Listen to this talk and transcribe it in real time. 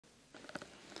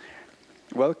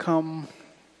Welcome,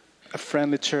 a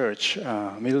friendly church,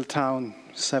 Middletown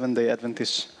Seventh-day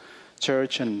Adventist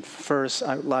Church. And first,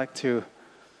 I would like to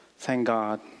thank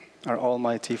God, our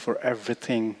Almighty, for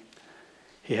everything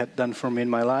He had done for me in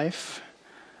my life.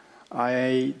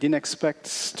 I didn't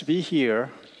expect to be here.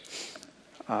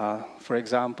 For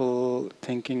example,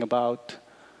 thinking about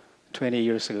 20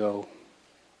 years ago,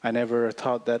 I never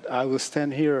thought that I would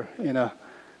stand here in a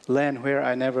land where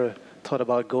I never thought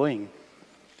about going.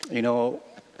 You know,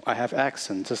 I have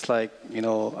accent, just like,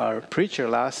 our preacher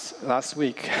last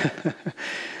week.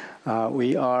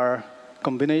 We are a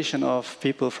combination of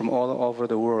people from all over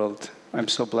the world. I'm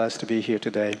so blessed to be here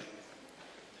today.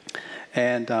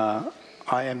 And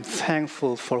I am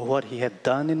thankful for what He had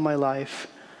done in my life.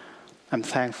 I'm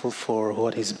thankful for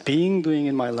what He's been doing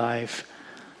in my life.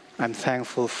 I'm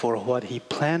thankful for what He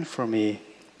planned for me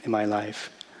in my life.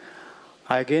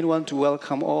 I again want to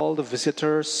welcome all the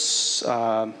visitors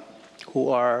who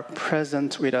are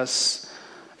present with us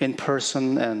in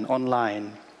person and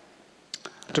online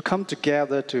to come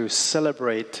together to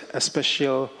celebrate a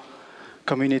special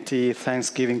community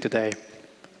Thanksgiving today.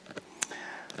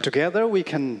 Together we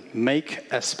can make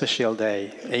a special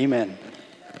day. Amen.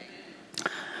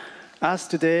 As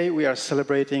today we are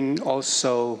celebrating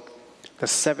also the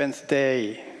seventh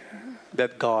day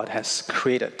that God has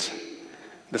created,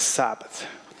 the Sabbath,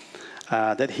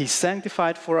 that He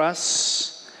sanctified for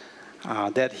us,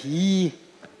 that He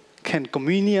can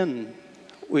communion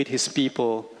with His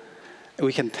people.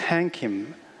 We can thank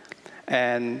Him,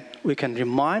 and we can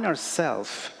remind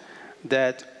ourselves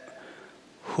that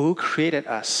who created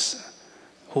us,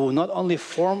 who not only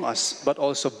formed us, but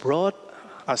also brought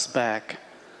us back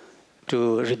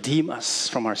to redeem us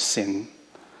from our sin.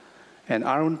 And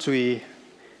aren't we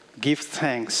give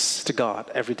thanks to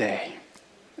God every day?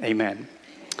 Amen.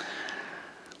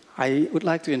 I would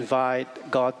like to invite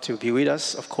God to be with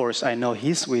us. Of course, I know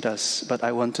He's with us, but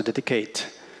I want to dedicate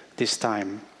this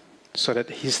time so that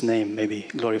His name may be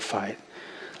glorified.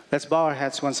 Let's bow our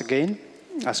heads once again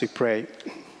as we pray.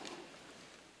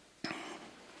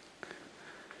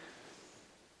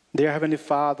 Dear Heavenly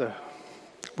Father,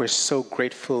 we're so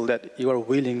grateful that You are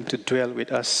willing to dwell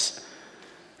with us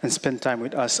and spend time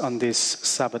with us on this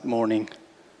Sabbath morning.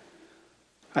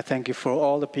 I thank You for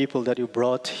all the people that You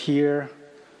brought here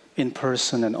in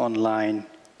person and online.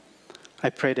 I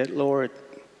pray that, Lord,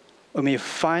 we may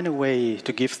find a way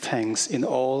to give thanks in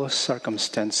all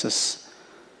circumstances.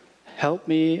 Help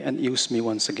me and use me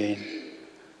once again.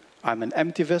 I'm an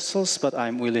empty vessel, but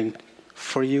I'm willing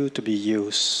for You to be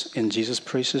used. In Jesus'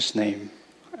 precious name,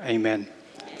 amen.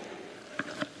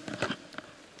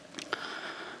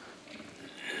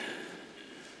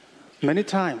 Many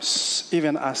times,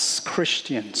 even as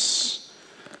Christians,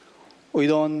 we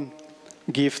don't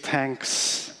give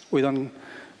thanks, we don't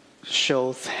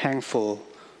show thankful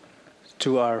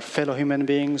to our fellow human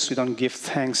beings, we don't give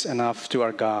thanks enough to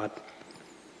our God.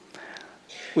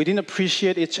 We didn't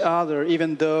appreciate each other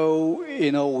even though,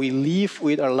 we live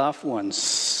with our loved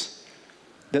ones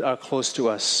that are close to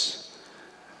us.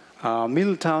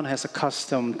 Middletown has a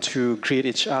custom to greet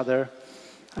each other.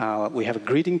 We have a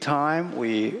greeting time,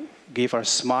 we give our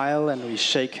smile and we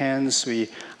shake hands, we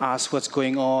ask what's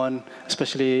going on,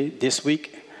 especially this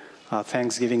week,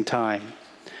 Thanksgiving time.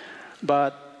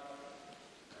 But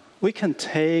we can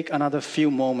take another few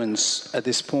moments at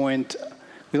this point.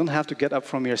 We don't have to get up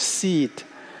from your seat,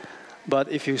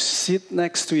 but if you sit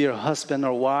next to your husband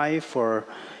or wife or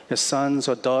your sons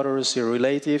or daughters, your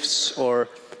relatives or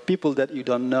people that you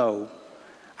don't know,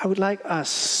 I would like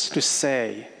us to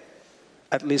say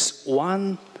at least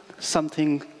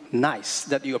something nice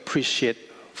that you appreciate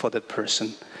for that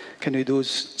person. Can you do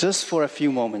just for a few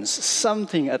moments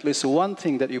something, at least one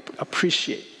thing that you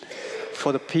appreciate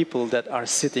for the people that are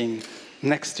sitting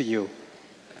next to you?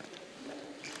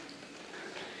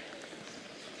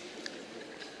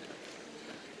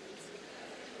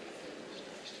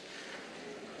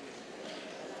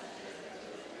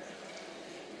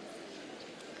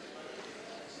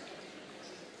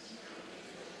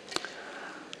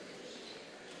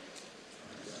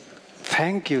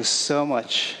 Thank you so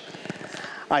much.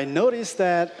 I noticed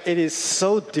that it is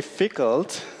so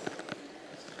difficult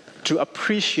to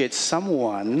appreciate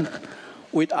someone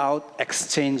without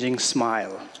exchanging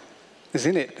smile,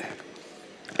 isn't it?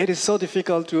 It is so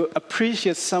difficult to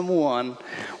appreciate someone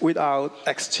without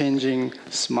exchanging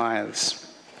smiles.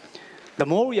 The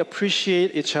more we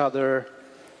appreciate each other,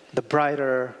 the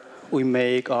brighter we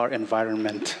make our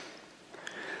environment.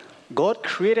 God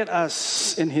created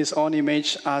us in His own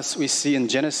image, as we see in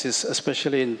Genesis,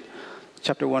 especially in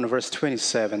chapter 1, verse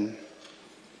 27.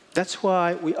 That's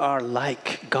why we are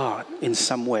like God in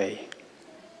some way.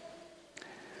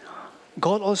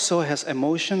 God also has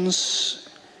emotions.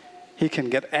 He can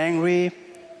get angry.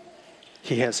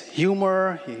 He has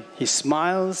humor. He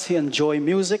smiles. He enjoys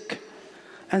music.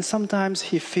 And sometimes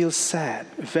he feels sad,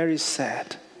 very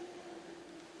sad.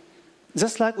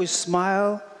 Just like we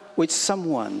smile with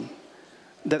someone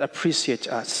that appreciates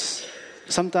us,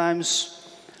 sometimes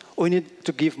we need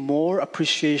to give more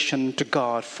appreciation to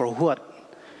God for what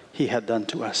He had done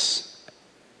to us.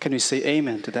 Can we say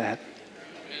amen to that?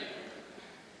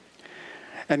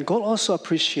 And God also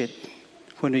appreciates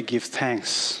when we give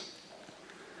thanks.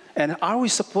 And are we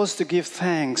supposed to give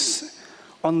thanks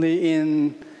only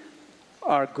in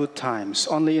our good times,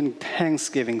 only in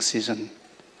Thanksgiving season?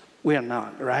 We are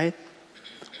not, right?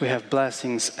 We have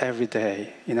blessings every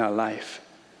day in our life.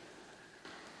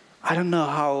 I don't know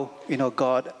how,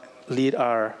 God lead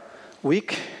our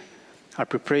week, our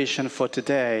preparation for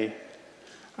today.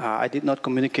 I did not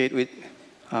communicate with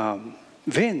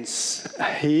Vince.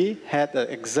 He had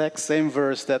the exact same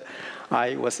verse that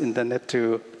I was intended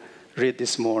to read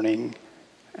this morning.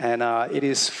 And it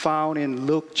is found in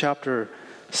Luke chapter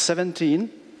 17,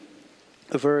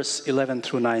 verse 11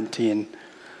 through 19.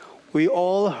 We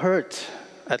all heard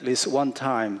at least one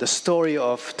time the story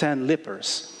of 10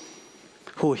 lepers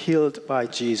who healed by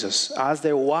Jesus. As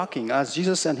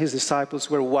Jesus and his disciples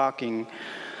were walking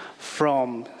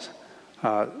from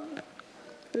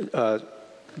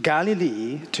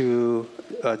Galilee to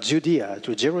Judea,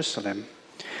 to Jerusalem,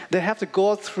 they have to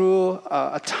go through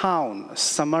a town, a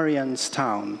Samaritan's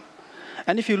town.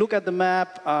 And if you look at the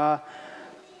map,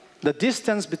 the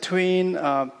distance between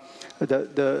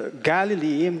the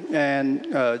Galilee and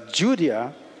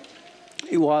Judea,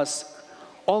 it was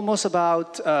almost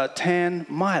about 10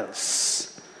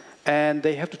 miles. And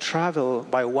they have to travel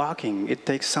by walking. It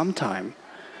takes some time.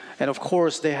 And of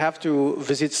course, they have to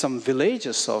visit some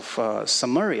villages of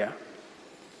Samaria.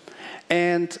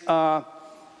 And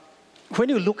when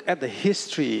you look at the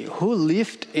history, who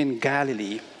lived in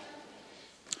Galilee,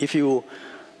 if you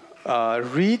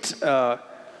read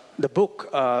the book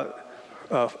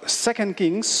of 2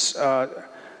 Kings,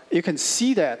 you can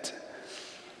see that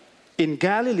in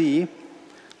Galilee,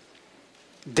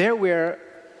 they were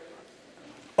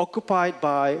occupied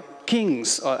by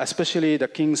kings, especially the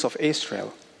kings of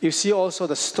Israel. You see also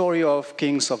the story of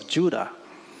kings of Judah.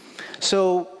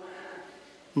 So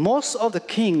most of the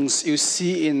kings you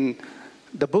see in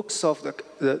the books of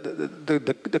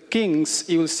the kings,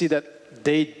 you will see that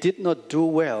they did not do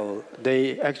well.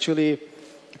 They actually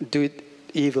did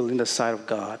evil in the sight of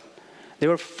God. They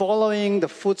were following the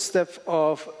footsteps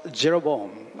of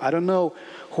Jeroboam. I don't know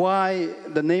why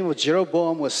the name of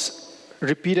Jeroboam was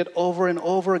repeated over and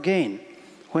over again.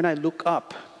 When I look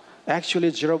up,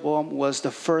 actually Jeroboam was the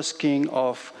first king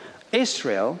of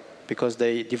Israel, because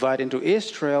they divide into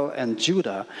Israel and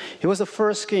Judah. He was the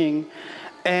first king,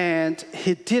 and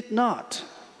he did not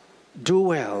do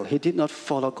well. He did not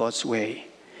follow God's way.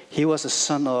 He was the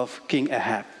son of King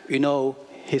Ahab. You know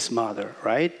his mother,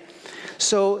 right?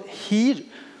 So he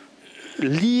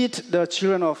led the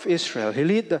children of Israel. He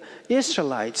led the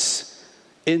Israelites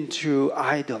into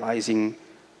idolizing,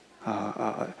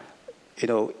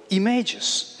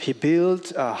 images. He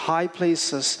built high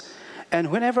places, and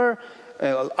whenever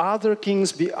other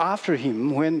kings be after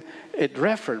him, when it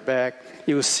referred back,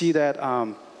 you will see that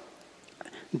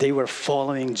they were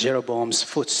following Jeroboam's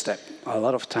footsteps. A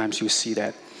lot of times you see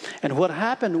that. And what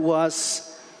happened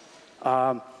was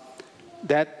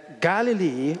that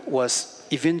Galilee was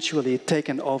eventually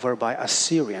taken over by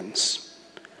Assyrians.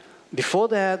 Before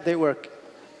that, they were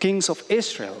kings of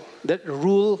Israel that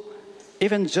ruled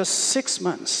even just 6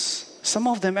 months. Some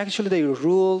of them actually they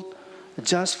ruled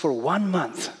just for 1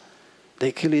 month.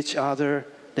 They kill each other,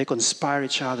 they conspire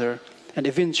each other, and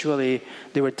eventually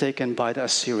they were taken by the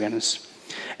Assyrians.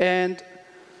 And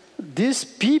these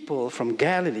people from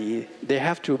Galilee, they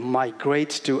have to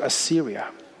migrate to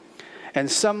Assyria. And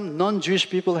some non-Jewish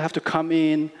people have to come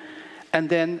in. And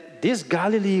then this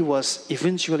Galilee was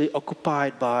eventually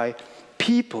occupied by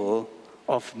people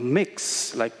of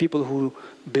mix, like people who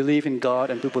believe in God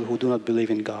and people who do not believe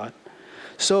in God.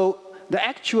 So the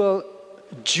actual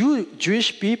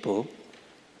Jewish people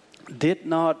did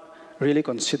not really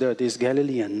consider this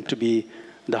Galilean to be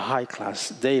the high class.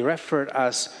 They referred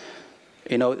as,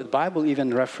 the Bible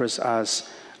even refers as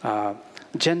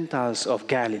Gentiles of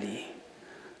Galilee.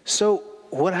 So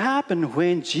what happened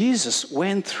when Jesus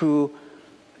went through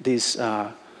this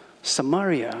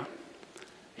Samaria,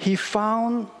 he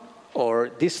found,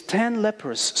 or these 10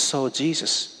 lepers saw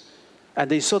Jesus, and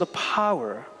they saw the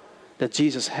power that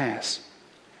Jesus has.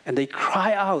 And they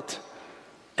cry out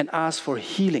and ask for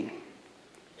healing.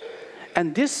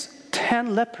 And these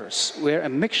 10 lepers were a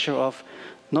mixture of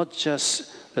not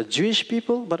just the Jewish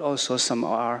people, but also some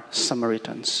are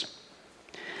Samaritans.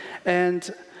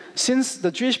 And since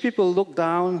the Jewish people look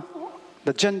down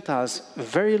the Gentiles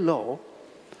very low,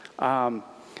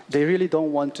 they really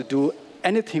don't want to do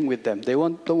anything with them. They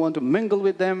don't want to mingle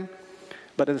with them,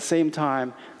 but at the same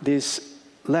time, these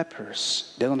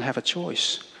lepers, they don't have a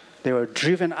choice. They were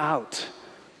driven out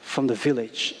from the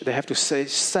village. They have to stay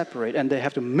separate, and they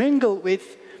have to mingle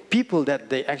with people that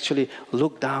they actually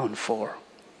look down for.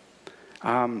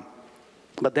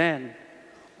 But then,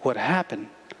 what happened?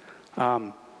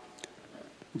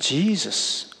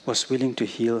 Jesus was willing to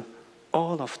heal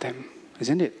all of them,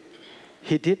 isn't it?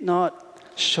 He did not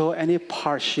show any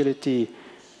partiality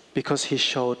because he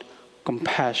showed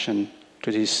compassion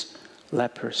to these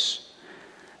lepers.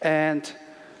 And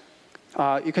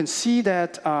you can see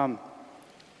that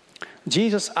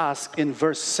Jesus asked in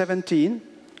verse 17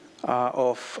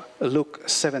 of Luke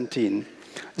 17,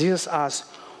 Jesus asked,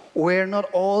 were not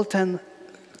all 10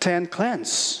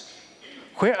 cleansed?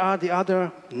 Where are the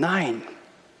other 9?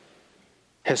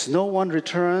 Has no one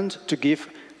returned to give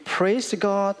praise to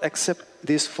God except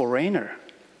this foreigner,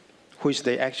 which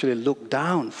they actually looked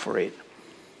down for it?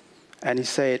 And he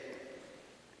said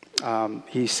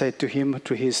to him,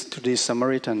 to this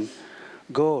Samaritan,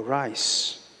 go,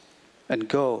 rise, and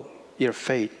go, your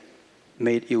faith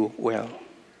made you well.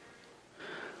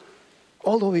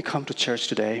 Although we come to church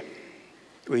today,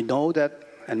 we know that,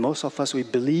 and most of us, we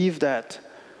believe that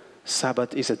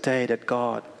Sabbath is a day that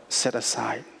God set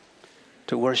aside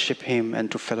to worship Him and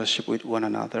to fellowship with one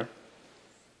another.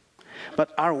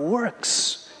 But our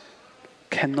works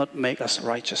cannot make us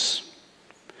righteous.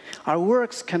 Our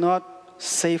works cannot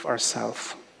save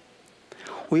ourselves.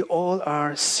 We all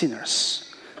are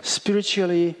sinners.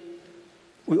 Spiritually,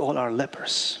 we all are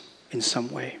lepers in some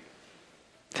way.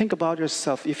 Think about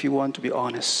yourself if you want to be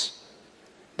honest.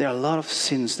 There are a lot of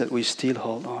sins that we still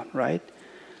hold on, right?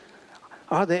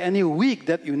 Are there any week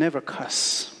that you never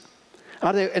cuss?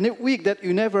 Are there any week that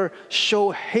you never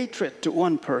show hatred to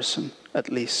one person, at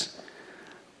least?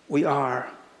 We are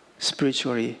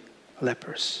spiritually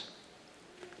lepers.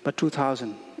 But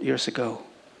 2,000 years ago,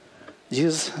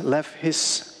 Jesus left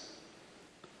His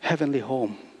heavenly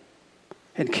home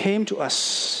and came to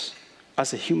us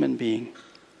as a human being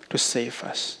to save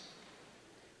us.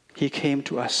 He came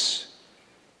to us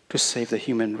to save the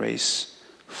human race,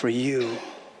 for you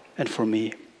and for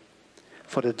me,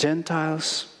 for the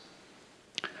Gentiles,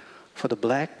 for the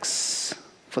blacks,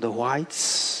 for the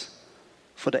whites,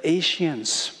 for the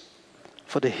Asians,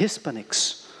 for the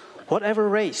Hispanics, whatever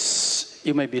race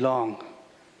you may belong.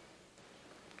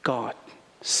 God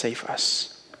save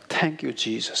us. Thank you,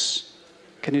 Jesus.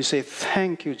 Can you say,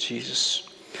 thank you, Jesus?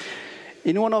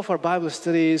 In one of our Bible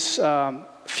studies a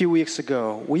few weeks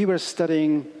ago, we were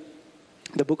studying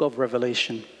the book of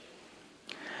Revelation.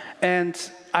 And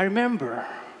I remember,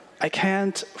 I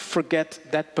can't forget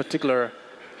that particular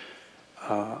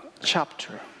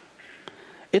chapter.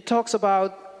 It talks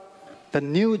about the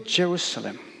New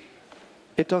Jerusalem.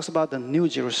 It talks about the New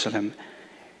Jerusalem.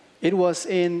 It was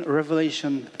in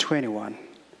Revelation 21.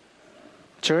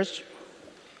 Church,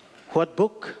 what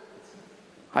book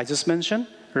I just mentioned?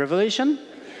 Revelation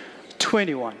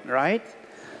 21, right?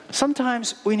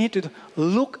 Sometimes we need to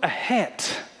look ahead,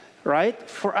 right?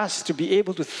 For us to be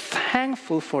able to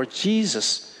thankful for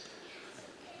Jesus,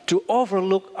 to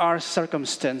overlook our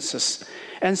circumstances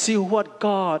and see what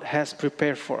God has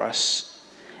prepared for us.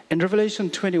 In Revelation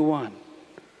 21,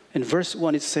 in verse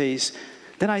 1 it says,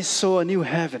 then I saw a new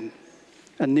heaven,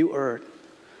 a new earth.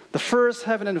 The first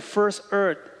heaven and the first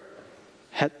earth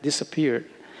had disappeared,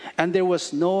 and there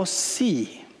was no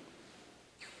sea.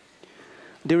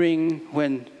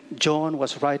 When John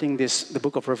was writing the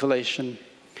book of Revelation,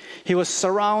 he was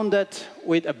surrounded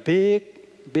with a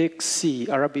big sea,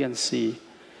 Arabian Sea.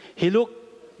 He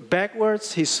looked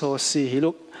backwards, he saw sea.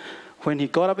 When he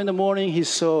got up in the morning, he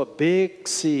saw a big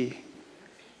sea.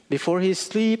 Before he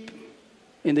sleep,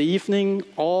 in the evening,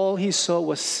 all he saw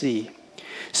was sea.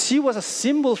 Sea was a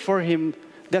symbol for him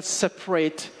that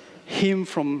separate him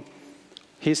from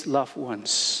his loved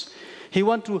ones. He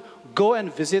wanted to go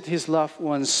and visit his loved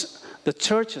ones, the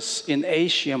churches in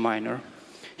Asia Minor.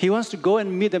 He wants to go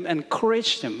and meet them,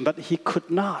 encourage them, but he could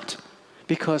not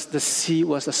because the sea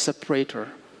was a separator.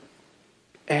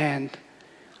 And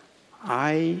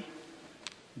I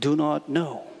do not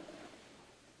know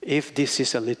if this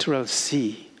is a literal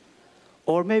sea,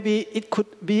 or maybe it could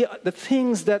be the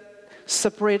things that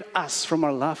separate us from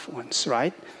our loved ones,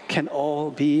 right? Can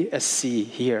all be a sea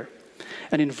here.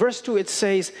 And in verse 2 it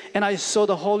says, "And I saw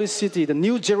the holy city, the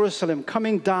new Jerusalem,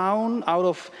 coming down out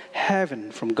of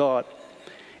heaven from God.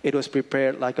 It was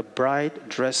prepared like a bride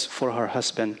dressed for her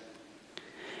husband."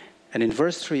 And in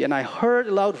verse 3, "And I heard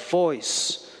a loud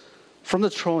voice from the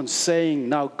throne saying,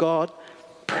 'Now God's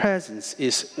presence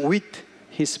is with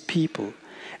his people,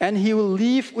 and he will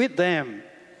live with them,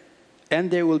 and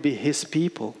they will be his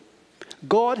people.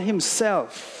 God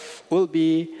himself will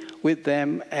be with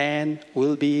them and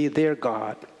will be their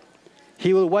God.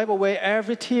 He will wipe away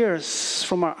every tears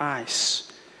from our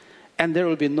eyes, and there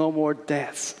will be no more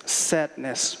death,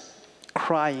 sadness,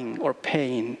 crying, or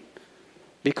pain,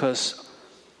 because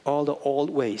all the old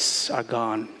ways are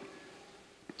gone.'"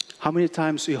 How many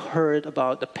times we heard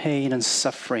about the pain and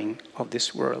suffering of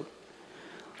this world?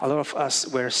 A lot of us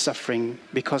were suffering.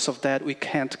 Because of that, we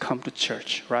can't come to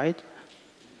church, right?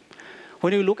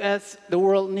 When you look at the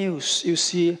world news, you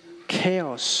see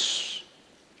chaos.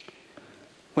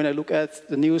 When I look at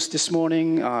the news this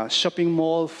morning, shopping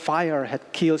mall fire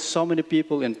had killed so many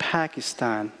people in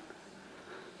Pakistan.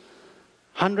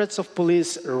 Hundreds of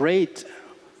police raid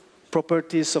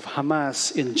properties of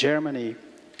Hamas in Germany.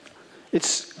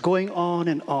 It's going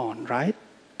on, right?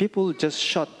 People just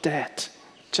shot dead.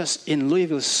 Just in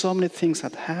Louisville, so many things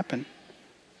had happened.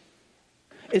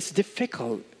 It's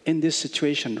difficult in this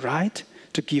situation, right?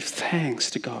 To give thanks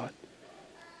to God.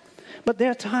 But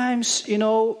there are times,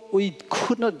 we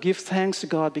could not give thanks to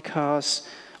God because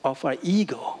of our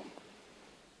ego.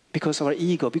 Because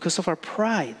of our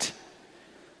pride.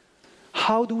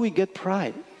 How do we get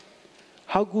pride?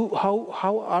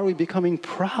 How are we becoming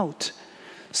proud?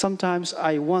 Sometimes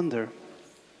I wonder,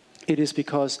 it is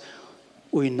because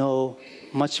we know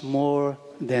much more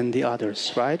than the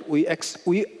others, right? We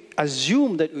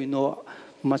assume that we know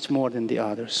much more than the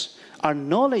others. Our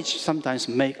knowledge sometimes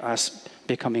makes us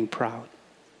becoming proud.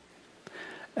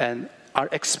 And our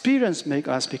experience makes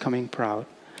us becoming proud.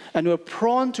 And we're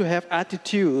prone to have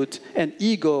attitude and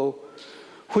ego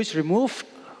which remove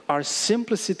our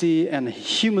simplicity and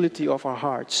humility of our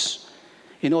hearts.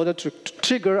 In order to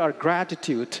trigger our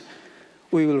gratitude,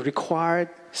 we will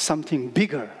require something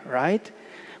bigger, right?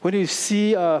 When you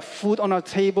see food on our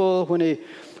table, when we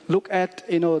look at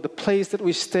the place that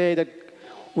we stay, that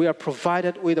we are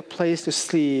provided with a place to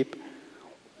sleep,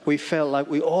 we felt like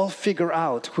we all figure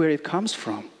out where it comes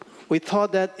from. We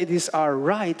thought that it is our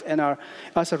right and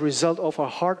as a result of our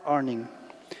hard earning.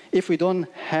 If we don't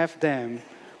have them,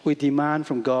 we demand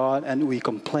from God and we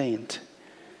complain.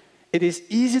 It is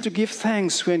easy to give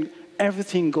thanks when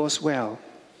everything goes well.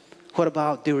 What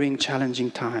about during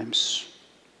challenging times?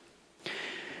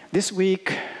 This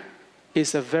week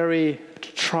is a very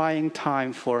trying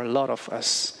time for a lot of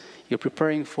us. You're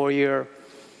preparing for your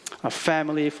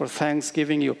family, for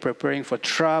Thanksgiving. You're preparing for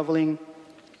traveling.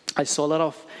 I saw a lot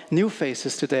of new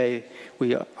faces today.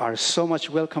 We are so much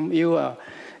welcome you.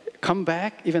 Come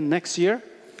back even next year.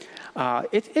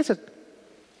 It is a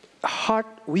hard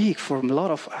week for a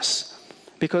lot of us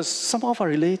because some of our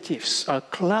relatives, our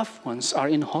loved ones are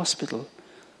in hospital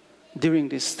during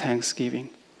this Thanksgiving.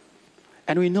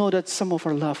 And we know that some of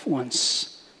our loved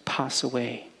ones pass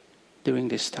away during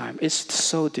this time. It's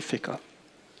so difficult.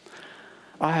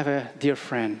 I have a dear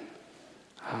friend,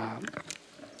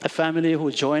 a family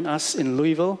who joined us in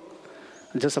Louisville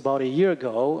just about a year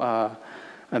ago,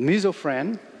 a mutual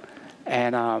friend.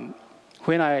 And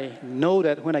when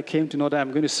I came to know that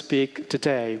I'm going to speak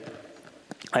today,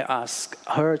 I asked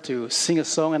her to sing a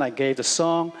song, and I gave the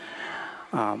song.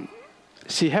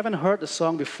 She haven't heard the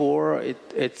song before.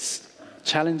 It's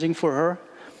challenging for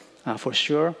her, for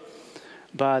sure.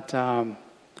 But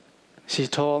she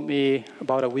told me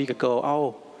about a week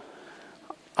ago,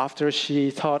 after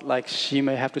she thought like she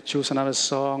may have to choose another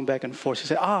song back and forth, she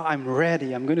said, I'm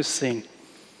ready, I'm going to sing.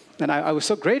 And I was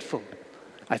so grateful.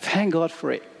 I thank God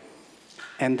for it.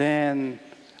 And then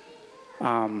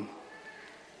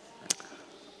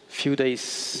few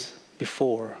days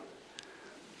before,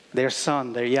 their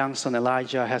young son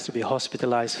Elijah has to be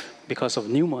hospitalized because of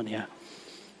pneumonia.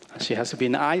 She has to be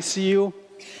in the ICU.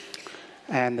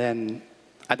 And then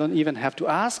I don't even have to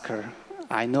ask her.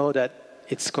 I know that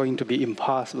it's going to be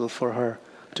impossible for her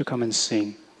to come and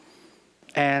sing.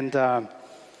 And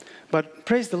but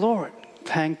praise the Lord.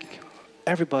 Thank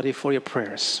everybody for your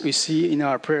prayers. We see in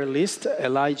our prayer list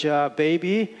Elijah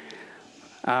baby.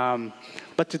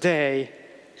 But today,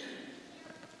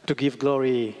 to give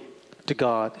glory to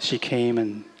God, she came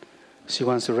and she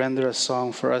wants to render a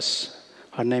song for us.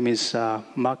 Her name is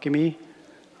Makimi.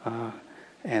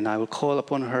 And I will call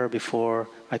upon her before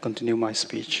I continue my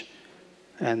speech.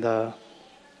 And the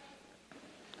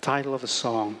title of the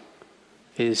song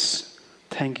is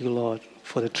Thank You, Lord,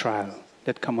 for the trial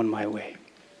that come on my way.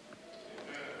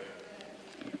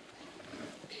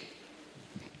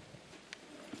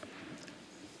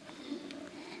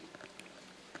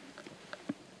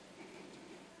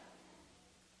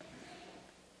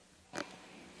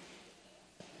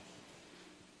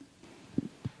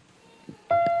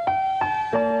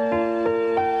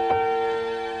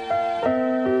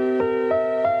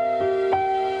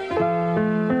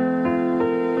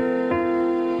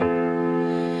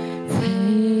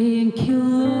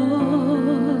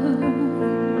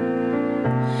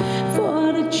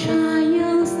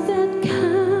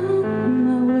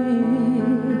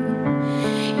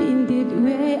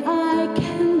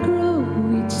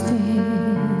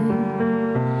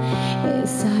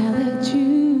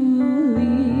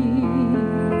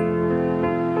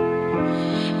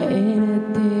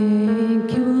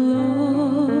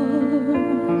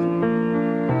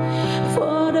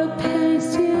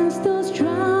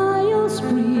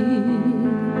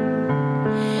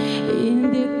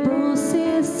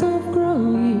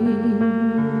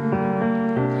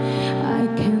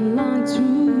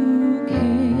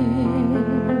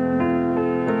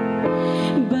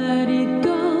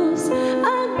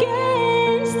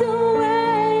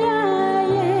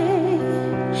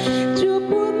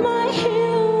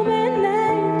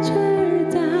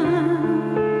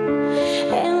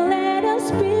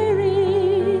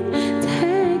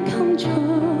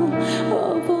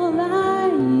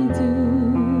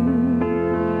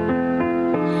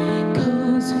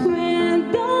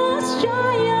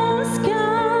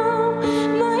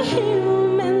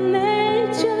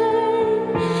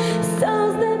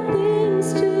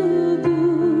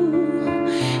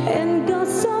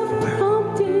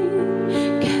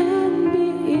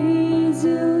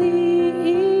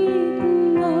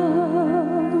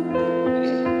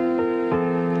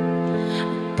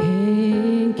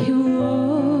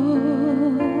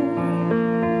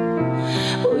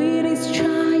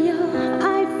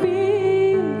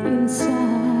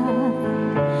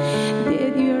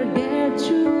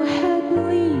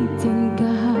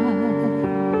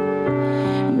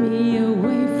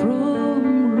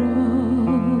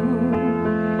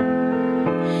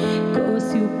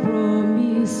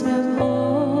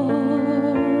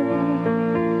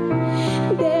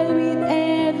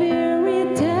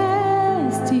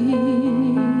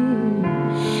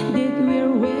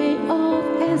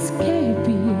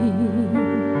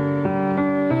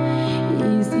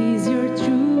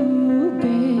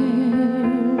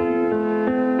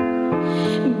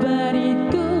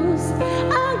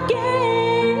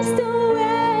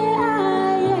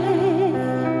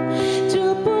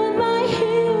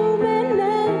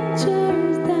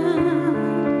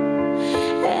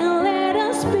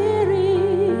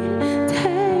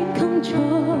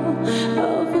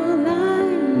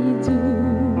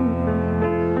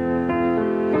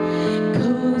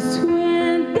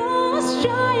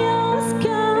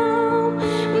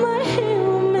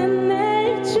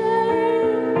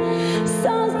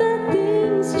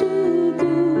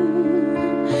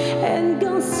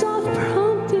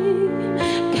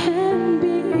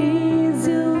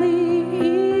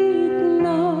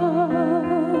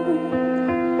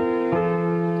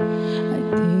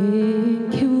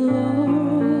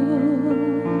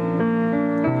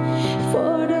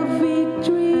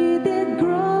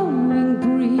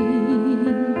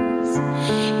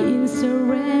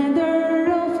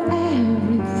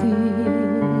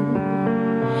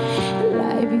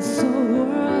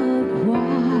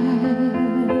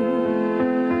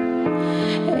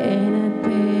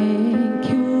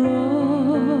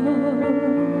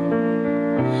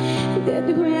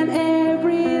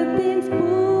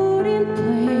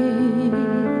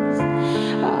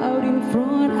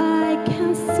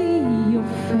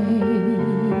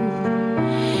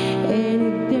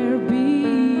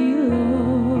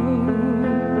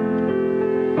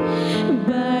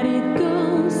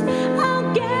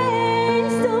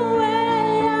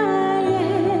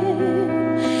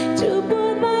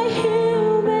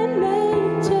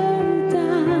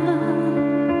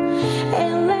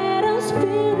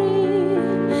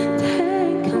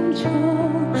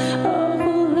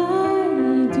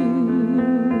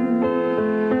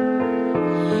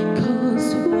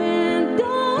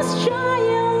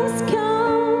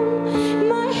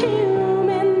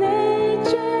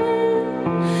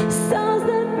 Sounds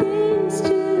that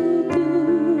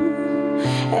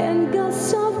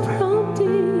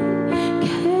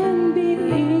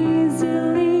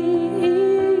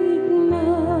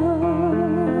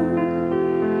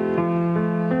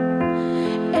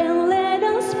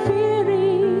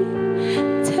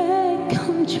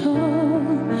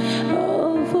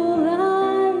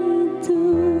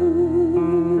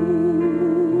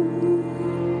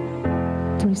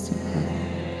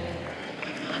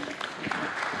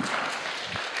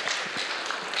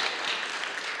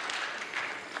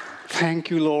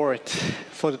Thank you, Lord,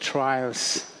 for the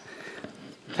trials.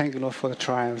 Thank you, Lord, for the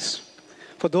trials.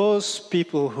 For those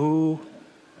people who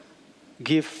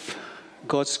give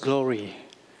God's glory,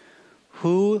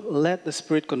 who let the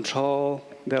Spirit control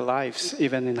their lives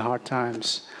even in hard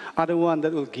times, are the ones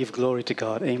that will give glory to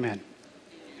God. Amen.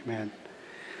 Amen.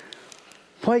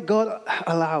 Why God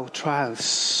allow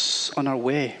trials on our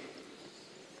way?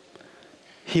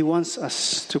 He wants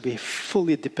us to be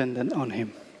fully dependent on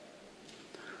Him.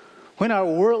 When our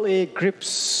worldly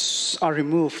grips are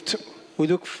removed, we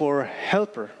look for a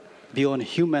helper beyond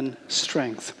human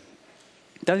strength.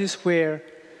 That is where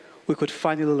we could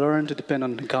finally learn to depend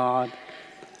on God.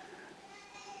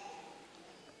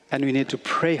 And we need to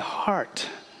pray hard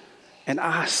and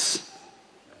ask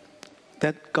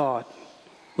that God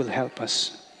will help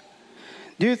us.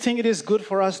 Do you think it is good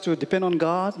for us to depend on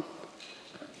God?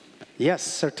 Yes,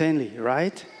 certainly,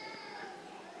 right?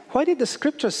 Why did the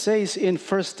scripture say in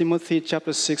 1 Timothy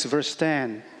chapter 6, verse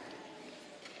 10,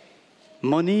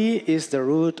 money is the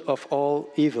root of all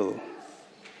evil?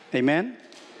 Amen?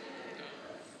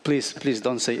 Please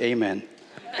don't say amen.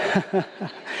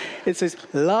 It says,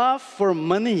 love for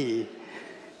money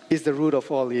is the root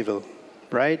of all evil,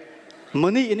 right?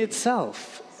 Money in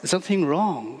itself, there's nothing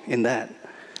wrong in that.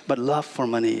 But love for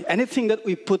money, anything that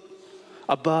we put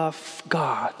above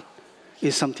God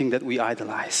is something that we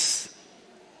idolize.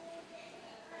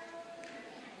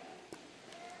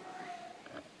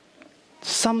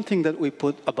 Something that we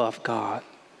put above God.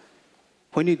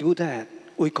 When you do that,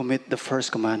 we commit the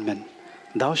first commandment.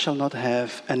 Thou shalt not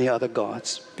have any other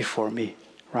gods before me,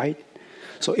 right?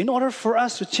 So in order for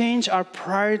us to change our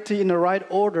priority in the right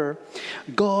order,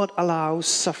 God allows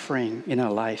suffering in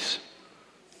our lives.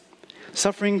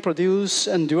 Suffering produces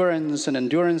endurance, and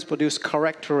endurance produces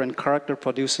character, and character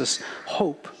produces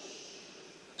hope.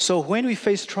 So when we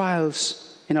face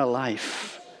trials in our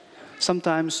life,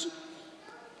 sometimes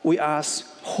we ask,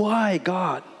 why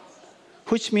God?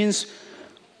 Which means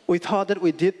we thought that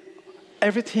we did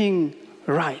everything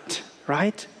right?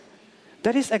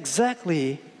 That is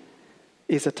exactly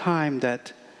is a time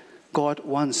that God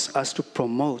wants us to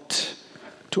promote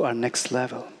to our next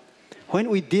level.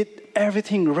 When we did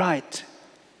everything right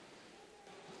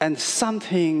and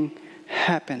something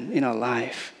happened in our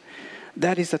life,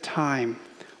 that is the time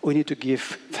we need to give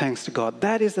thanks to God.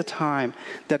 That is the time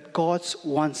that God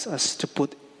wants us to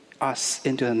put us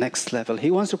into the next level.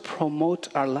 He wants to promote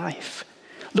our life.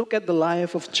 Look at the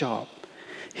life of Job.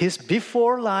 His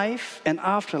before life and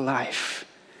after life.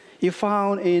 You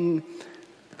found in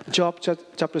Job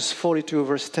chapters 42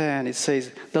 verse 10, it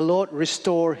says, the Lord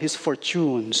restored his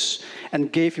fortunes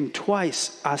and gave him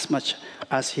twice as much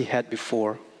as he had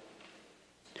before.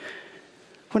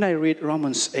 When I read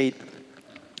Romans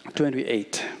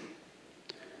 8:28,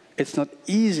 it's not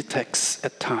easy text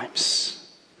at times,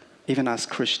 even as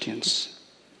Christians.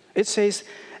 It says,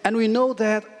 and we know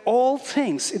that all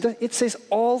things, it says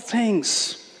all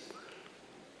things,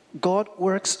 God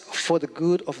works for the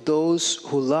good of those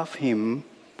who love him,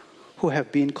 who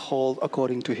have been called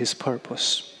according to his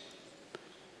purpose.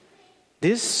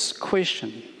 This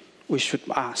question we should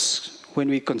ask when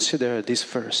we consider this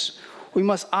verse. We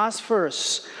must ask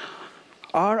first,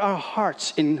 are our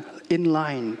hearts in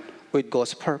line with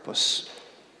God's purpose?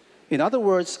 In other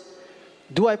words,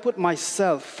 do I put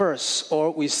myself first,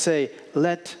 or we say,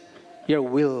 let your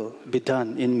will be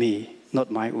done in me,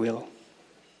 not my will?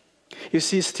 You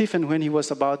see, Stephen, when he was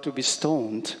about to be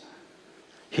stoned,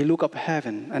 he looked up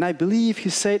heaven, and I believe he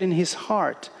said in his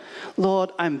heart,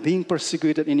 Lord, I'm being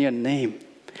persecuted in your name.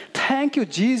 Thank you,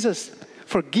 Jesus,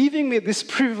 for giving me this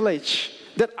privilege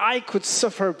that I could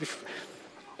suffer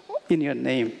in your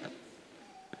name.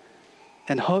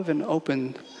 And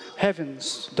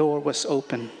heaven's door was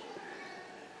open,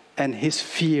 and his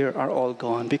fear are all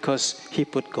gone because he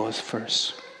put God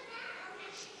first.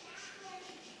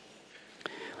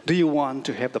 Do you want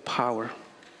to have the power?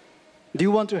 Do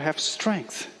you want to have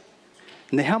strength?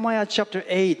 Nehemiah chapter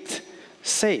 8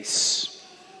 says,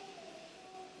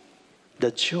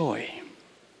 the joy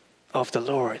of the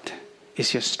Lord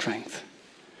is your strength.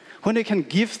 When you can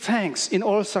give thanks in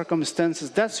all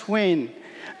circumstances, that's when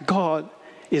God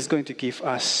is going to give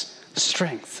us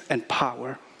strength and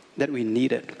power that we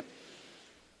needed.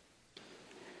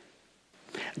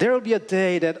 There will be a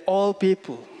day that all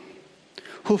people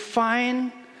who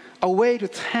find a way to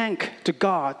thank to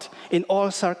God in all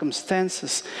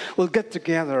circumstances will get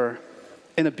together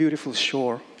in a beautiful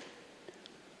shore.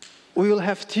 We will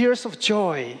have tears of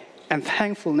joy and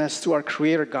thankfulness to our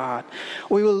Creator God.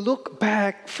 We will look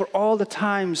back for all the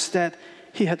times that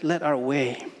He had led our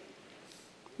way,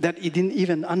 that He didn't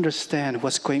even understand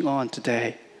what's going on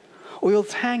today. We will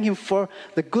thank Him for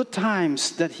the good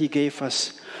times that He gave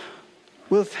us.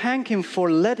 We'll thank Him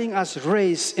for letting us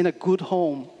raise in a good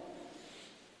home,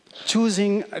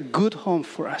 choosing a good home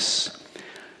for us.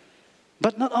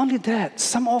 But not only that,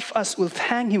 some of us will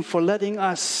thank Him for letting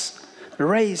us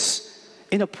raise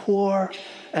in a poor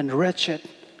and wretched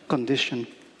condition.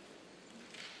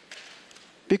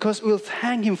 Because we'll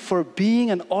thank Him for being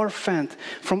an orphan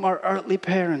from our earthly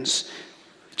parents.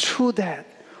 Through that,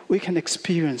 we can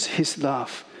experience His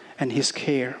love and His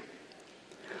care.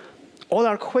 All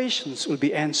our questions will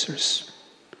be answers.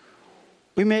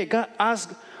 We may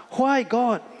ask, why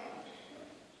God?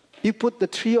 You put the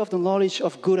tree of the knowledge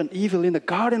of good and evil in the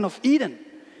Garden of Eden.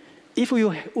 If we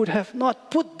would have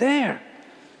not put there,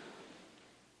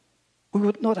 we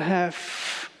would not have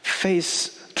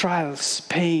faced trials,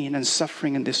 pain, and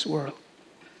suffering in this world.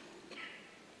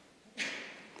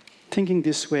 Thinking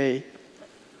this way,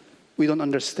 we don't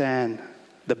understand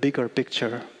the bigger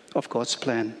picture of God's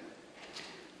plan.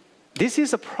 This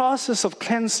is a process of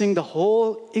cleansing the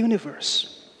whole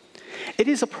universe. It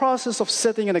is a process of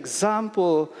setting an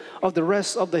example of the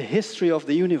rest of the history of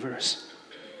the universe.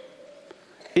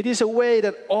 It is a way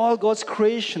that all God's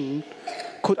creation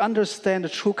could understand the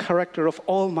true character of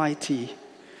Almighty,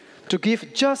 to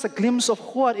give just a glimpse of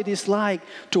what it is like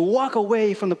to walk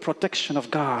away from the protection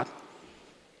of God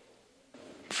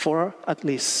for at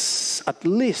least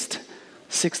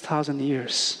 6,000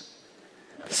 years.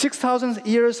 6,000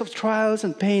 years of trials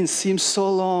and pain seems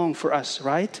so long for us,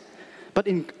 right? But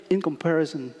in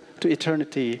comparison to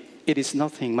eternity, it is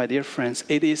nothing, my dear friends.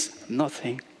 It is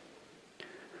nothing.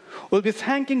 We'll be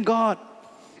thanking God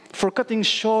for cutting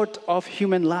short of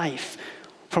human life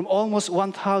from almost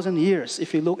 1,000 years.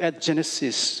 If you look at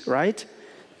Genesis, right?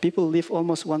 People live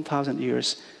almost 1,000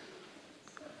 years,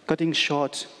 cutting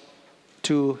short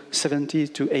to 70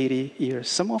 to 80 years.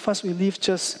 Some of us will live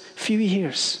just few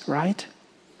years, right?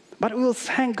 But we will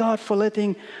thank God for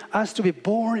letting us to be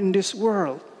born in this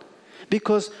world,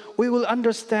 because we will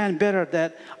understand better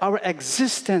that our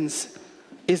existence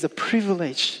is a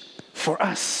privilege for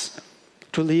us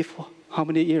to live how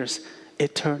many years?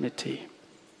 Eternity.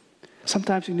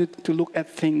 Sometimes you need to look at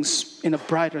things in a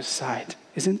brighter side,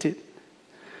 isn't it?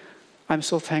 I'm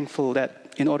so thankful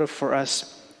that in order for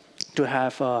us to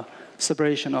have a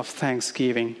celebration of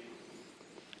Thanksgiving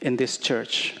in this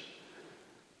church,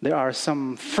 there are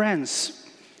some friends.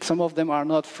 Some of them are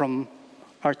not from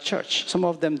our church. Some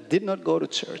of them did not go to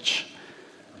church.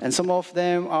 And some of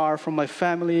them are from my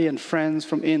family and friends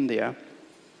from India,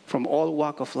 from all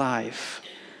walk of life.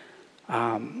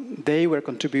 They were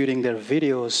contributing their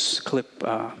videos clip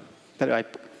that I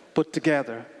put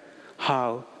together,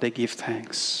 how they give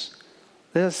thanks.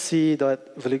 Let us see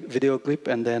that video clip,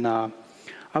 and then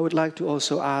I would like to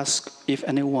also ask if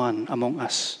anyone among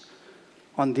us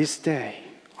on this day,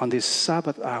 on this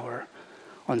Sabbath hour,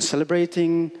 in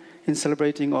celebrating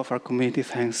of our community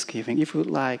Thanksgiving, if you would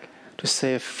like to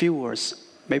say a few words,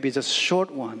 maybe just a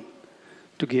short one,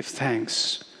 to give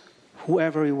thanks.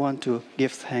 Whoever you want to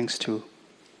give thanks to,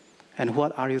 and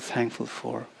what are you thankful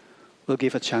for, we'll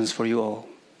give a chance for you all.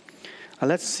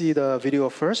 Let's see the video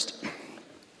first.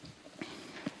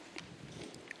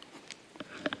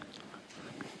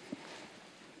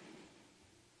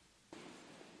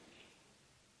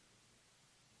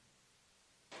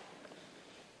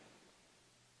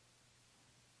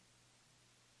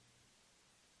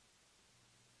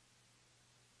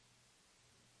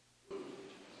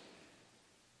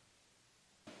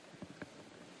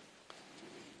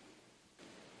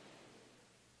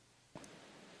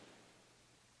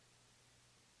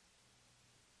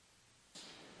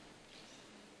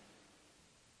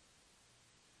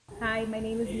 Hi, my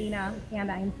name is Nina,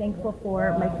 and I'm thankful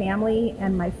for my family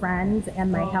and my friends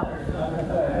and my health.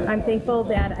 I'm thankful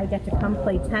that I get to come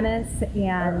play tennis,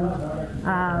 and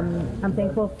I'm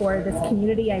thankful for this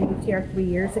community. I moved here 3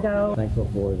 years ago. Thankful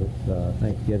for this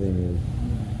Thanksgiving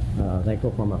is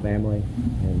thankful for my family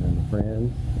and my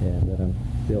friends, and that I'm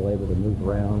still able to move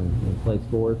around and play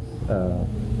sports.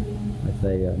 I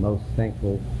say most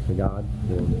thankful to God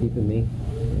for keeping me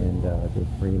and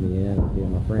just bringing me in and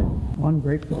being my friend. Well, I'm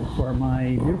grateful for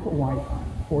my beautiful wife,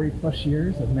 40 plus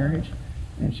years of marriage,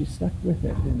 and she stuck with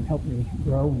it and helped me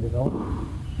grow and develop,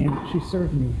 and she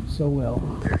served me so well.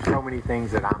 There's so many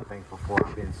things that I'm thankful for.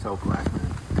 I've been so blessed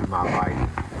through my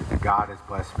life. God has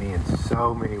blessed me in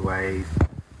so many ways.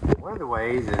 One of the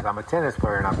ways is I'm a tennis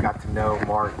player, and I've got to know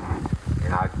Martin,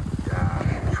 and I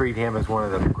treat him as one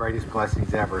of the greatest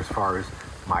blessings ever as far as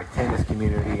my tennis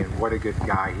community, and what a good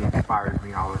guy. He inspires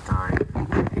me all the time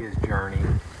with his journey,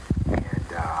 and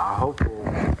I hope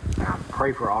I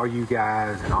pray for all you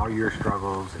guys and all your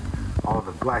struggles, and all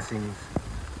the blessings,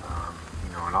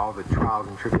 and all the trials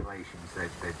and tribulations that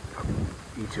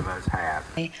each of us have.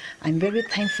 I'm very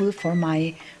thankful for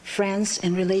my friends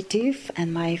and relatives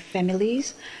and my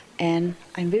families, and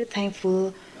I'm very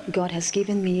thankful God has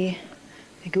given me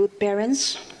good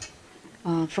parents.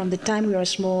 From the time we were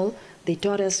small, they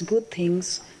taught us good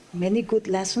things, many good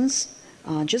lessons.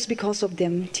 Just because of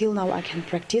them, till now I can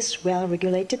practice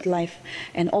well-regulated life.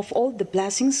 And of all the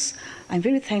blessings, I'm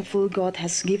very thankful God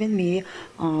has given me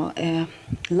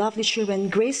lovely children,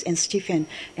 Grace and Stephen.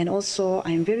 And also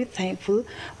I'm very thankful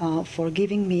for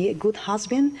giving me a good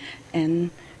husband, and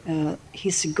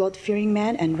he's a God-fearing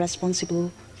man and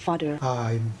responsible father.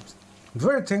 I'm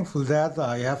very thankful that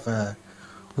I have a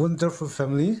wonderful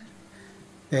family,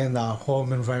 and our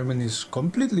home environment is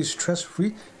completely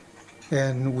stress-free.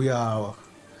 And we are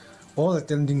all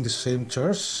attending the same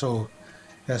church, so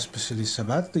especially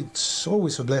Sabbath, it's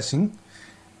always a blessing.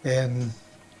 And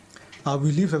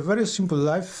we live a very simple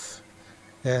life,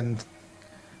 and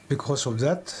because of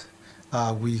that,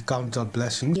 we count our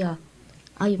blessings. Yeah,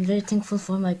 I am very thankful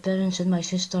for my parents and my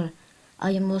sister.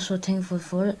 I am also thankful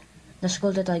for the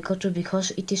school that I go to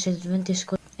because it is an Adventist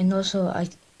school. And also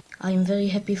I am very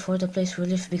happy for the place we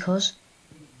live because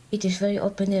it is very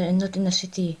open there and not in the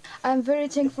city. I'm very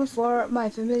thankful for my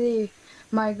family,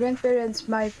 my grandparents,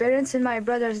 my parents and my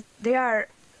brothers. They are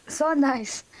so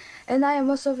nice. And I am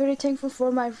also very thankful for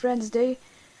my friends. They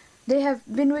have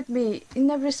been with me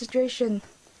in every situation.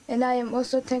 And I am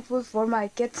also thankful for my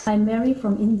kids. I'm Mary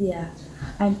from India.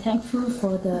 I'm thankful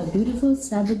for the beautiful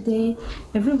Sabbath day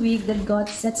every week that God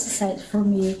sets aside for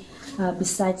me,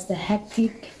 besides the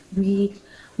hectic week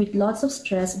with lots of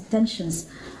stress and tensions.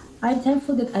 I'm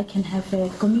thankful that I can have a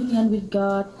communion with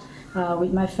God,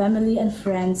 with my family and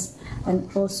friends, and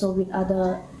also with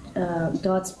other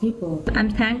God's people. I'm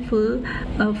thankful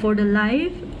for the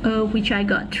life which I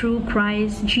got through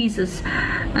Christ Jesus.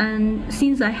 And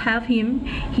since I have Him,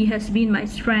 He has been my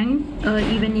strength,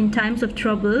 even in times of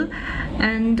trouble.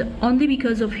 And only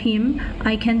because of Him,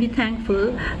 I can be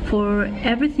thankful for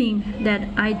everything that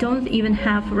I don't even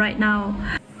have right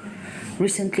now.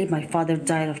 Recently, my father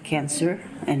died of cancer,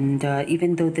 and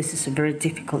even though this is a very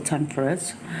difficult time for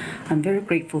us, I'm very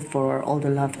grateful for all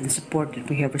the love and support that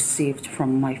we have received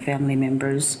from my family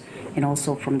members and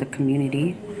also from the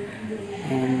community.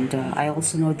 And I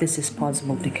also know this is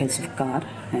possible because of God,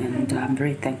 and I'm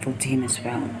very thankful to Him as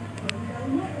well.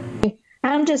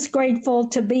 I'm just grateful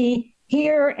to be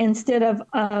here instead of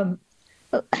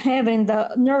having the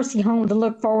nursing home to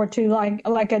look forward to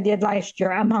like I did last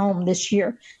year. I'm home this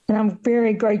year, and I'm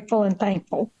very grateful and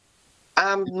thankful.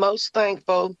 I'm most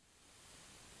thankful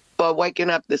for waking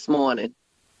up this morning.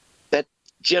 That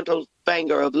gentle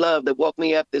finger of love that woke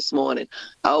me up this morning.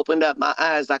 I opened up my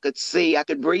eyes. I could see. I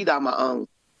could breathe on my own.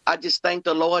 I just thank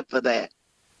the Lord for that.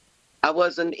 I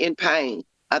wasn't in pain.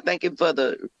 I thank Him for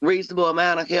the reasonable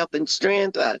amount of health and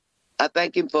strength. I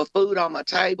thank Him for food on my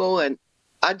table, and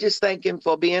I just thank Him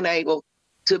for being able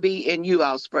to be in you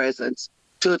all's presence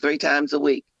 2 or 3 times a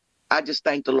week. I just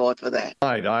thank the Lord for that.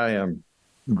 I am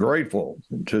grateful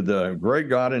to the great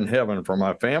God in heaven for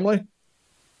my family.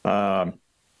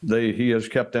 He has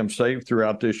kept them safe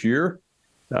throughout this year.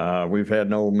 We've had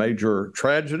no major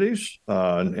tragedies,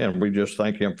 and we just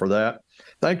thank Him for that.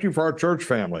 Thank you for our church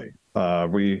family.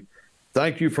 We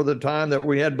thank you for the time that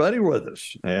we had Buddy with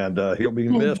us, and he'll be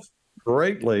missed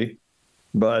greatly.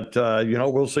 But,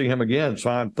 we'll see him again. So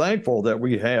I'm thankful that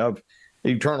we have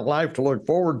eternal life to look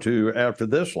forward to after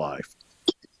this life.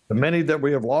 The many that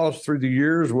we have lost through the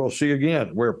years, we'll see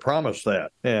again. We're promised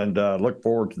that, and look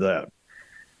forward to that.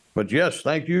 But, yes,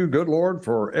 thank you, good Lord,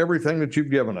 for everything that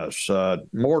you've given us.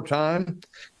 More time,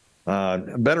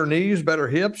 better knees, better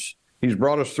hips. He's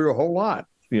brought us through a whole lot.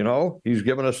 He's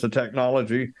given us the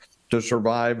technology to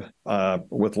survive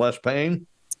with less pain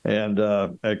and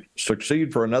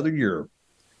succeed for another year.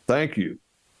 Thank you.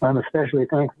 I'm especially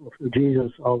thankful for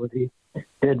Jesus, all that He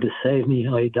did to save me,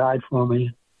 how He died for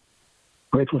me.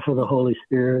 Grateful for the Holy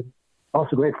Spirit.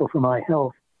 Also grateful for my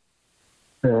health.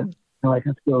 I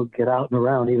can still get out and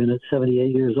around even at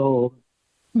 78 years old.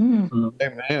 Amen.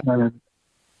 I'm in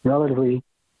relatively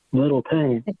little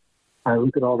pain. I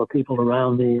look at all the people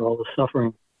around me, all the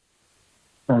suffering.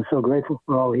 I'm so grateful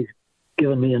for all He's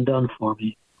given me and done for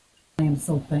me. I am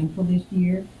so thankful this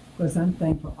year because I'm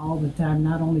thankful all the time,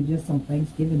 not only just on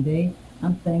Thanksgiving Day.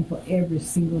 I'm thankful every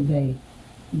single day.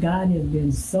 God has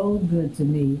been so good to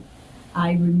me.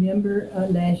 I remember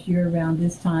last year around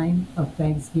this time of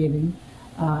Thanksgiving,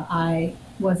 I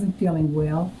wasn't feeling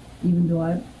well, even though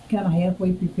I kind of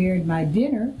halfway prepared my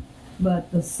dinner.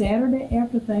 But the Saturday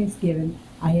after Thanksgiving,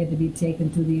 I had to be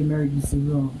taken to the emergency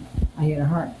room. I had a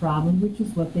heart problem, which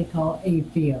is what they call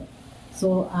AFib.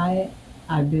 So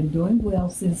I've been doing well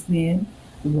since then.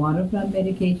 One of my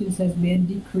medications has been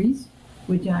decreased,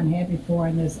 which I'm happy for,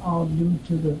 and it's all due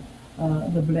to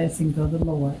the blessings of the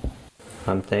Lord.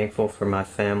 I'm thankful for my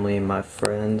family and my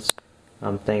friends.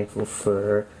 I'm thankful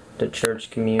for the church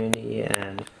community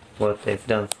and what they've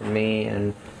done for me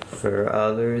and for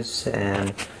others.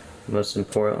 And most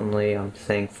importantly, I'm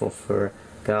thankful for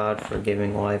God for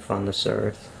giving life on this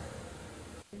earth.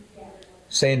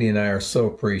 Sandy and I are so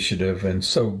appreciative and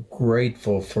so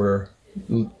grateful for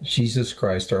Jesus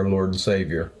Christ, our Lord and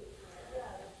Savior.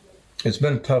 It's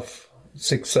been a tough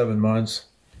 6-7 months,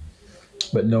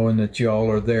 but knowing that y'all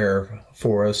are there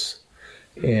for us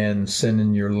and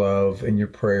sending your love and your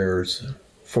prayers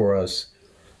for us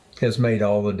has made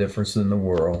all the difference in the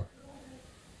world.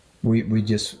 We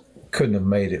just couldn't have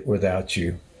made it without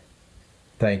you.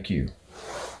 Thank you.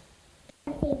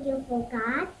 Thank you for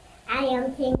God. I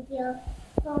am thank you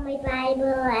for my Bible,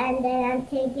 and then I'm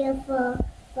thank you for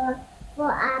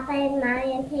Papa and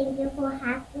Mommy, and thank you for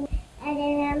Happy, and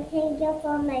then I'm thank you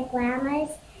for my grandmas,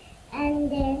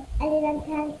 and then I'm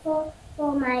thankful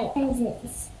for my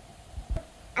cousins.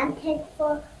 I'm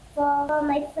thankful for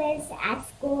my friends at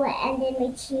school and then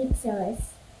my teachers.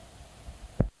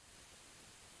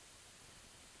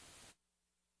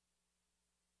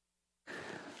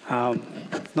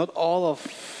 Not all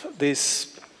of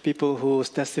these people who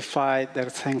testified their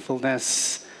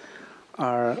thankfulness,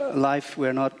 our life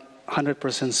were not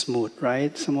 100% smooth,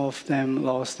 right? Some of them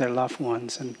lost their loved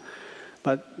ones.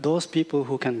 But those people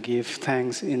who can give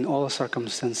thanks in all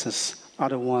circumstances are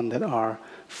the ones that are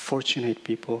fortunate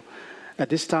people. At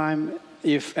this time,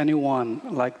 if anyone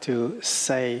like to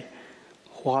say,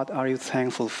 what are you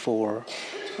thankful for?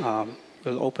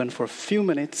 We'll open for a few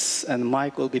minutes and the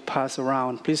mic will be passed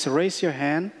around. Please raise your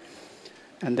hand.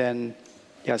 And then,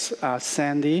 yes,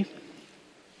 Sandy.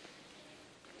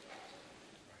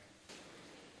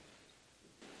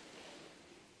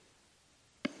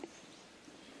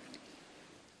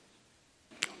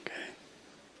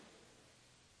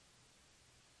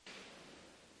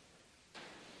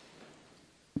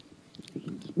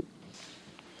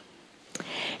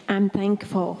 I'm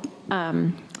thankful.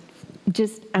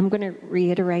 I'm going to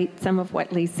reiterate some of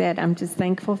what Lee said. I'm just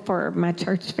thankful for my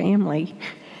church family.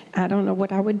 I don't know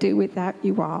what I would do without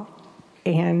you all.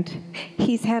 And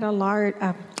he's had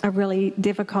a really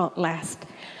difficult last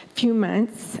few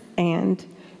months, and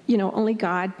only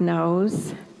God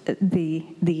knows the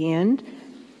end.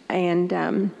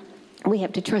 And we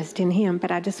have to trust in him.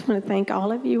 But I just want to thank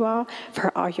all of you all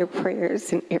for all your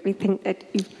prayers and everything that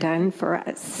you've done for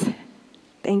us.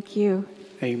 Thank you.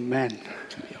 Amen.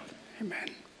 Amen.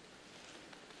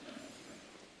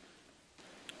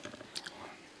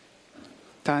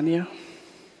 Tanya?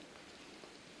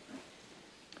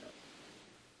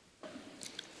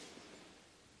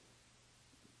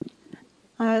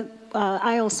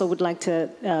 I also would like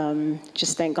to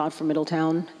just thank God for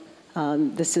Middletown.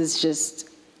 This is just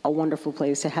a wonderful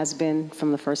place. It has been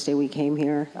from the first day we came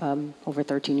here over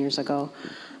 13 years ago.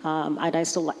 I'd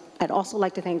also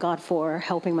like to thank God for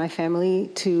helping my family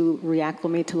to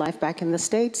reacclimate to life back in the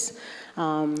States.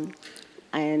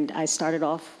 And I started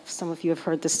off, some of you have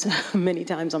heard this many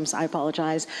times, I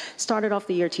apologize, started off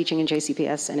the year teaching in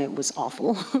JCPS and it was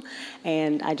awful.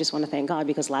 And I just want to thank God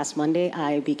because last Monday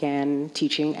I began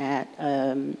teaching at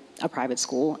a private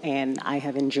school and I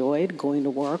have enjoyed going to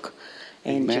work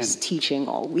and just teaching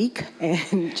all week,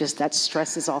 and just that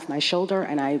stress is off my shoulder,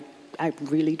 and I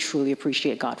really, truly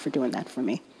appreciate God for doing that for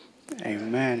me.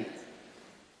 Amen.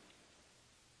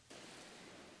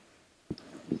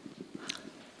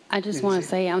 I just want to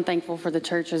say I'm thankful for the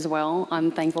church as well. I'm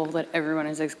thankful that everyone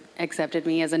has accepted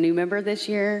me as a new member this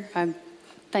year. I'm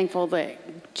thankful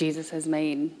that Jesus has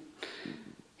made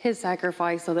his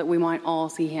sacrifice so that we might all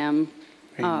see him.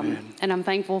 And I'm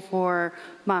thankful for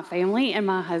my family and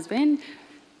my husband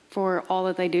for all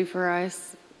that they do for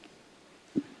us.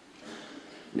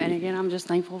 And again, I'm just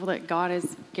thankful that God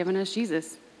has given us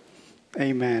Jesus.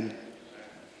 Amen.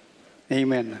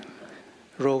 Amen.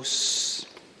 Rose.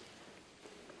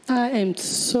 I am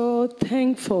so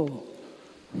thankful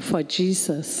for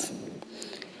Jesus,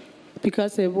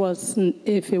 because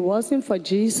if it wasn't for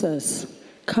Jesus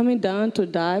coming down to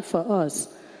die for us,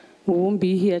 we won't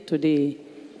be here today.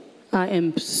 I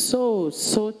am so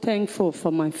thankful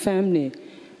for my family,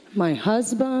 my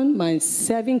husband, my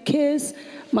 7 kids,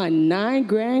 my 9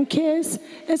 grandkids.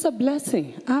 It's a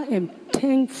blessing. I am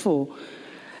thankful.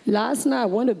 Last night I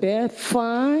went to bed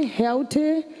fine,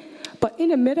 healthy, but in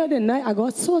the middle of the night I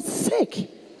got so sick.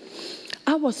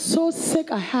 I was so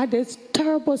sick. I had this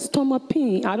terrible stomach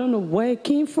pain. I don't know where it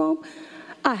came from.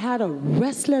 I had a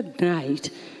restless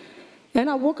night. And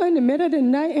I woke up in the middle of the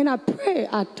night and I prayed.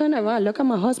 I turned around, I looked at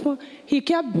my husband. He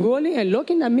kept rolling and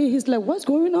looking at me. He's like, what's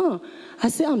going on? I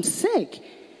said, I'm sick.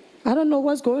 I don't know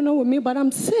what's going on with me, but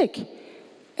I'm sick.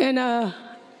 And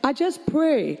I just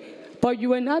prayed. But you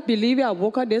will not believe it. I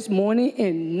woke up this morning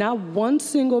and not one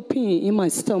single pain in my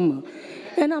stomach.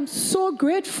 And I'm so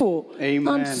grateful.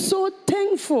 Amen. I'm so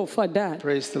thankful for that.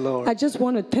 Praise the Lord. I just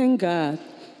want to thank God.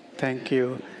 Thank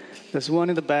you. There's one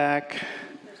in the back.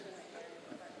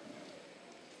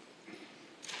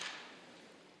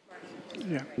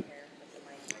 Yeah.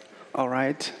 All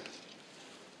right.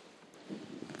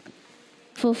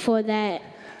 For that,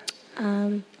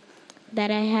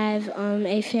 that I have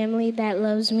a family that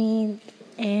loves me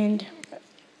and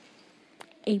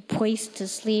a place to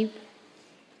sleep.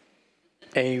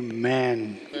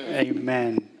 Amen.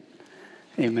 Amen.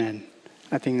 Amen.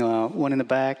 I think one in the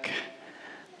back.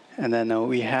 And then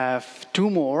we have two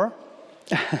more.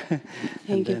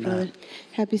 Thank you, brother.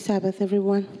 Happy Sabbath,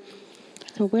 everyone.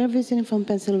 So we're visiting from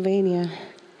Pennsylvania.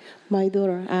 My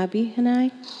daughter, Abby, and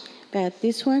I. But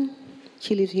this one,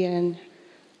 she lives here in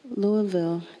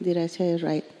Louisville. Did I say it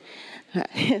right?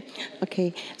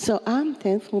 Okay. So I'm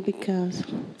thankful because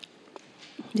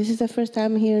this is the first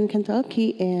time here in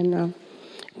Kentucky, and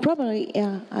probably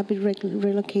I'll be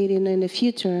relocating in the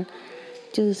future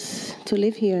just to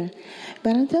live here.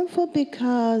 But I'm thankful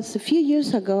because a few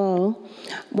years ago,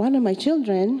 one of my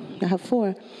children, I have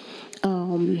 4,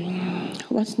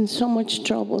 was in so much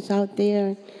troubles out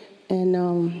there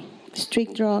and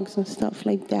street drugs and stuff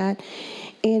like that.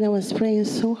 And I was praying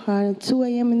so hard at 2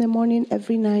 a.m. in the morning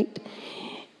every night.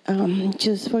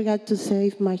 Just forgot to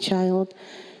save my child.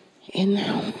 And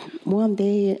one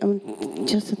day,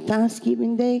 just a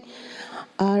Thanksgiving day,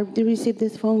 I received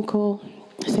this phone call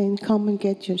saying, come and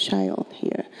get your child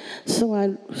here. So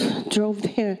I drove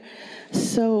there.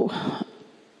 So,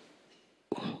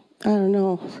 I don't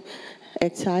know,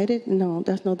 excited? No,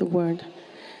 that's not the word.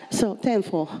 So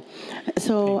thankful.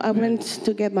 So I went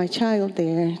to get my child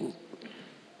there.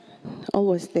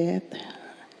 Always dead.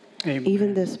 Amen.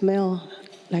 Even the smell,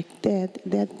 like dead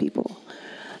people.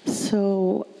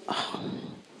 So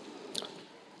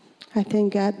I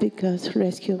thank God because He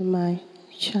rescued my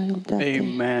child that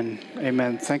Amen. day.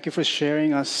 Amen. Thank you for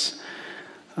sharing us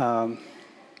that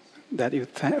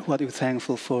what you're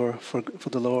thankful for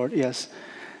the Lord. Yes.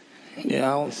 Yeah,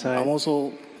 I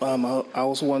also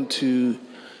want to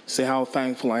say how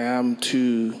thankful I am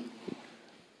to.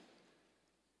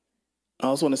 I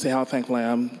also want to say how thankful I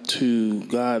am to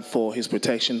God for His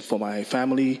protection for my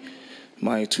family,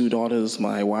 my 2 daughters,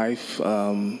 my wife,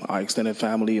 our extended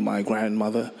family, my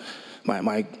grandmother, my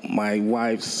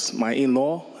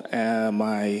in-law, and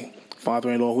my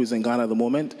father-in-law who's in Ghana at the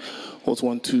moment. Also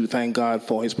want to thank God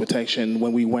for His protection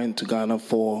when we went to Ghana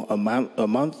for a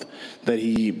month, that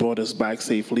He brought us back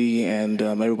safely, and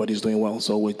everybody's doing well.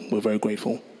 So we're very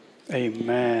grateful.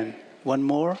 Amen. One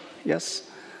more? Yes.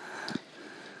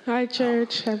 Hi,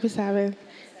 church. Happy Sabbath.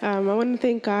 I want to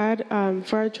thank God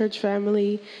for our church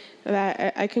family,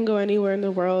 that I can go anywhere in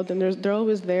the world, and they're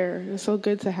always there. It's so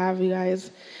good to have you guys.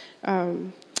 I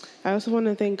also want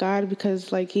to thank God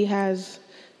because, like, He has,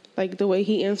 like, the way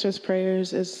He answers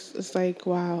prayers is like,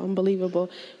 wow, unbelievable.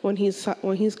 When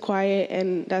He's quiet,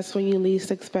 and that's when you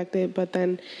least expect it, but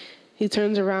then He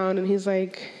turns around and He's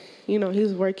like,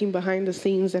 He's working behind the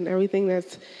scenes, and everything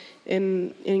that's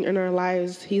in our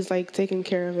lives, He's like taking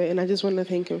care of it, and I just want to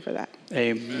thank Him for that.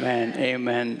 Amen.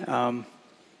 Amen.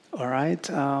 All right.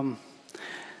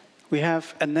 We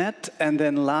have Annette, and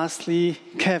then lastly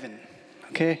Kevin.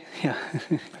 Okay. Yeah.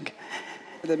 Okay.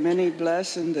 The many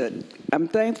blessings I'm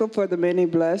thankful for the many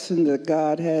blessings that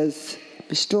God has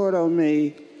bestowed on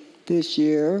me this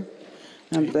year.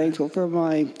 I'm thankful for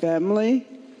my family.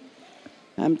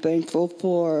 I'm thankful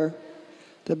for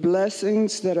the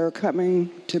blessings that are coming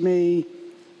to me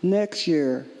next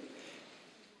year,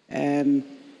 and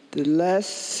the less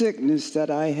sickness that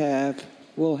I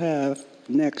will have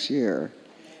next year.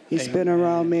 He's been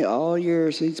around me all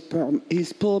years. He's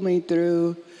pulled me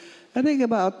through, I think,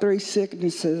 about 3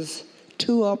 sicknesses,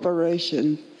 2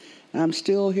 operations. I'm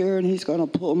still here, and He's going to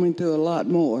pull me through a lot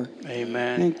more.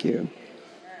 Amen. Thank you.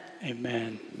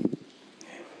 Amen.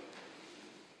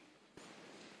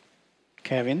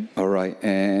 Kevin? All right.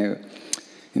 In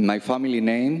my family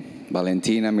name,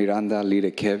 Valentina, Miranda,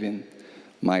 little Kevin,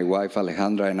 my wife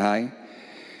Alejandra, and I,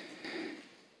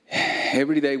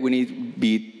 every day we need to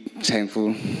be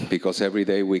thankful because every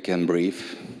day we can breathe.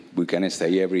 We can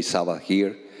stay every Sabbath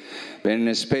here. But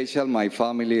in special, my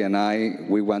family and I,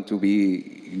 we want to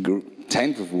be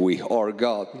thankful with our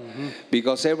God,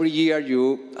 because every year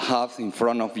you have in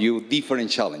front of you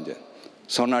different challenges.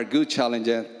 Some are good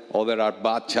challenges, others are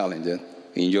bad challenges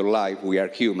in your life. We are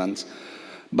humans.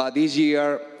 But this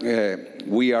year,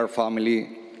 we are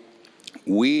family.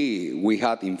 We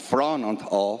had in front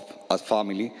of as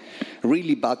family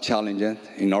really bad challenges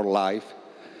in our life.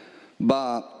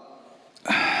 But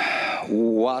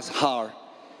was hard,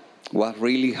 was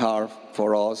really hard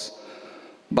for us.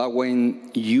 But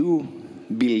when you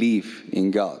believe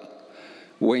in God,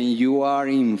 when you are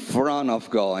in front of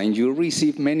God and you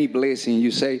receive many blessings,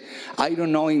 you say, I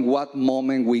don't know in what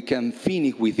moment we can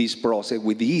finish with this process,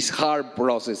 with this hard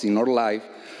process in our life,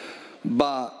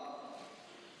 but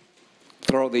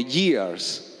through the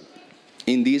years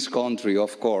in this country,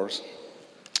 of course,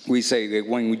 we say that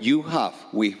when you have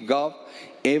with God,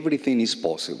 everything is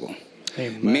possible.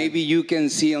 Amen. Maybe you can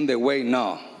see on the way,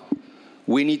 no,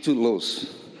 we need to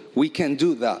lose. We can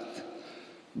do that.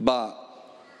 But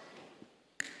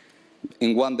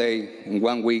in one day, in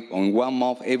 1 week, or in 1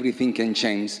 month, everything can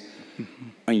change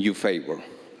in your favor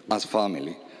as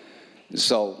family.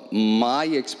 So my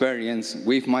experience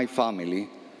with my family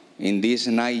in this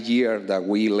 9 years that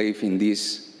we live in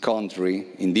this country,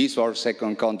 in this our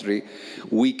second country,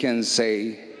 we can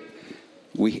say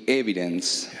with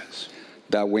evidence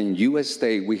that when you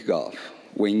stay with God,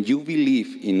 when you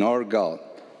believe in our God,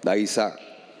 that is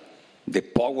the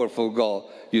powerful God,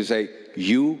 you say,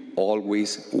 you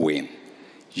always win.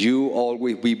 You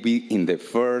always will be in the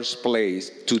first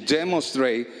place to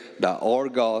demonstrate that our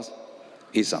God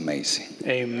is amazing.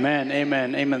 Amen,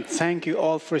 amen, amen. Thank you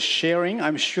all for sharing.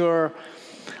 I'm sure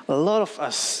a lot of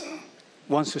us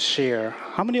wants to share.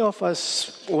 How many of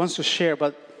us wants to share,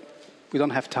 but we don't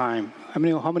have time? How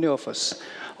many of us?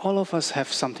 All of us have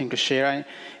something to share.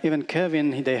 Even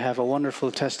Kevin, they have a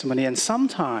wonderful testimony. And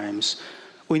sometimes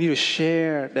we need to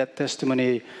share that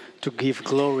testimony to give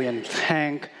glory and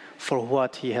thank for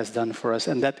what he has done for us.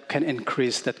 And that can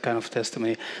increase that kind of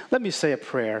testimony. Let me say a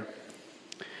prayer.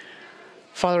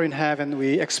 Father in heaven,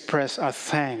 we express our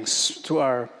thanks to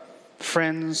our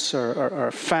friends or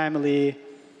our family.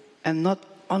 And not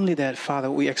only that,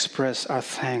 Father, we express our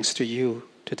thanks to you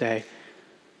today.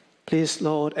 Please,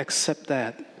 Lord, accept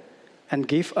that and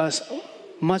give us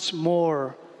much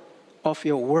more of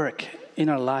your work in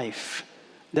our life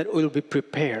that will be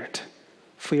prepared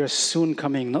for your soon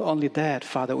coming. Not only that,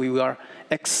 Father, we are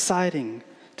exciting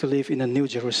to live in the New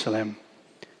Jerusalem.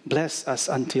 Bless us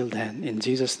until then. In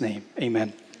Jesus' name,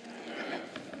 amen.